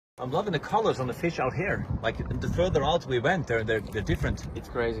I'm loving the colors on the fish out here. Like the further out we went, they're different. It's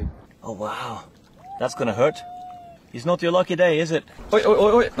crazy. Oh wow, that's gonna hurt. It's not your lucky day, is it? Oi, oi,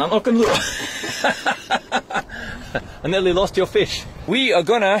 oi, oi. I'm not gonna I nearly lost your fish. We are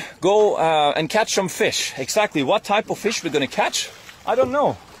gonna go and catch some fish. Exactly what type of fish we're gonna catch, I don't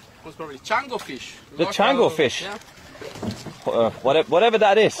know. Most probably Chango fish. The Chango fish. Yeah. Whatever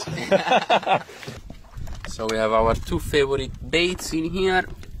that is. So we have our two favorite baits in here.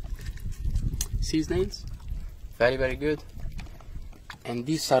 Sea snails. Very, very good. And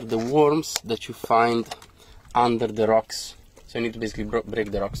these are the worms that you find under the rocks. So you need to basically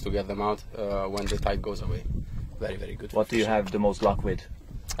break the rocks to get them out when the tide goes away. Very, very good. What do you have the most luck with?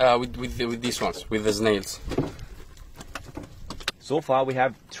 With these ones, with the snails. So far we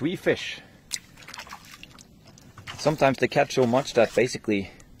have 3 fish. Sometimes they catch so much that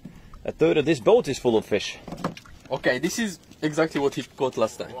basically a third of this boat is full of fish. Okay, this is exactly what he caught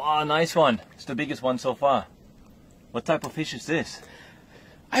last time. Wow, nice one. It's the biggest one so far. What type of fish is this?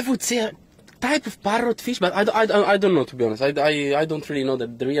 I would say a type of parrotfish, but I don't know, to be honest. I don't really know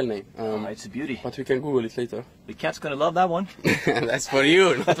the real name. It's a beauty. But we can Google it later. The cat's gonna love that one. That's for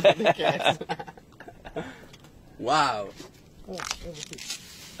you, not for the cat. Wow.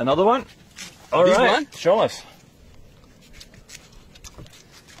 Another one? All This right. one? Show us.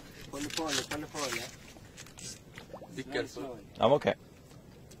 Be careful. I'm okay.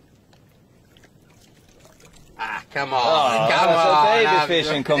 Ah, come on, Oh, come that's on. a baby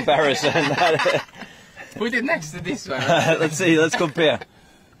fish in comparison. Put it next to this one. Let's see, let's compare.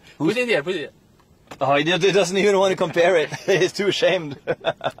 Put it here, put it here. Oh, he doesn't even want to compare it. He's too ashamed. This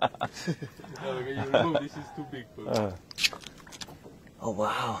is too big for me. Oh,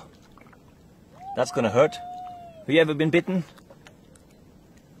 wow. That's gonna hurt. Have you ever been bitten?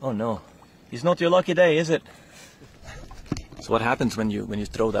 Oh no. It's not your lucky day, is it? So what happens when you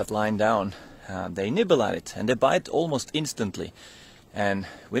throw that line down? They nibble at it and they bite almost instantly. And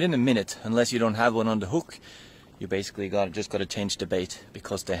within a minute, unless you don't have one on the hook, you basically just gotta change the bait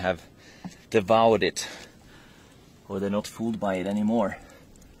because they have devoured it. Or they're not fooled by it anymore.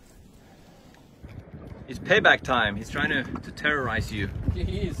 It's payback time. He's trying to terrorize you. He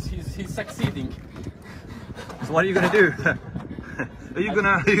is. He's succeeding. So what are you gonna do? Are you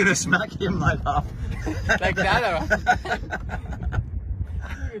gonna smack him like that? Like that?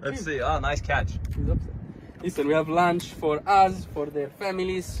 Let's see. Oh, nice catch. Listen, we have lunch for us, for their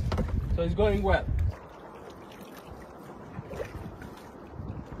families, so it's going well.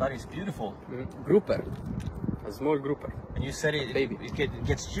 That is beautiful. Grouper, a small grouper. And you said it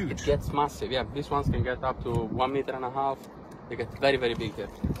gets huge. It gets massive. Yeah, these ones can get up to 1.5 meters. They get very, very big here.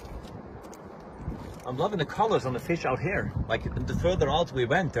 I'm loving the colors on the fish out here. Like the further out we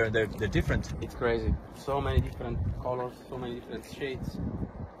went, they're different. It's crazy. So many different colors, so many different shades.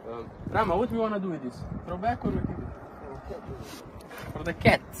 Rama, what do we want to do with this? Throw back or we keep it? For the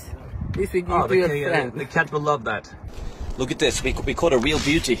cat. This we give to your friend. The cat will love that. Look at this. We caught a real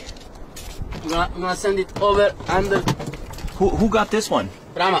beauty. We're gonna send it over under. Who got this one?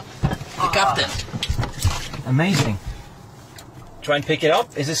 Rama, the captain. Amazing. Try and pick it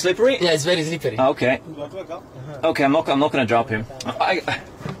up. Is it slippery? Yeah, it's very slippery. Okay. Okay, I'm not gonna drop him.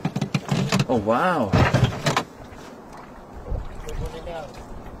 Oh wow.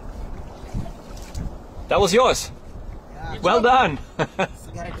 That was yours. Well done.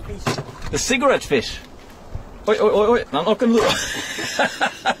 The cigarette fish. Oi, oi, oi, oi. I'm not gonna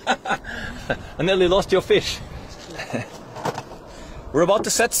I nearly lost your fish. We're about to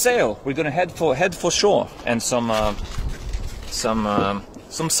set sail. We're gonna head for shore and some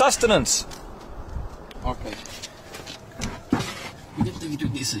sustenance. Okay. We can do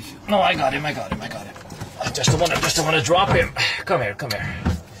this if you. No, I got him. I just don't wanna drop him. Come here.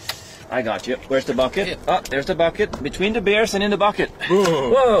 I got you. Where's the bucket? Yeah. Oh, there's the bucket. Between the bears and in the bucket.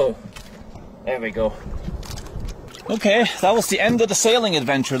 Whoa! There we go. Okay, that was the end of the sailing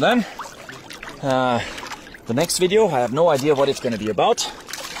adventure then. The next video, I have no idea what it's going to be about.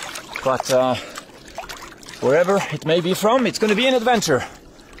 But wherever it may be from, it's going to be an adventure.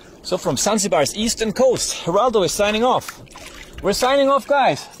 So from Zanzibar's eastern coast, Geraldo is signing off. We're signing off,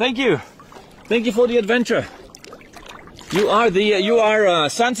 guys. Thank you. Thank you for the adventure. You are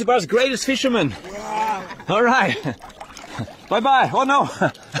Zanzibar's greatest fisherman. Wow. All right. Bye-bye. Oh no.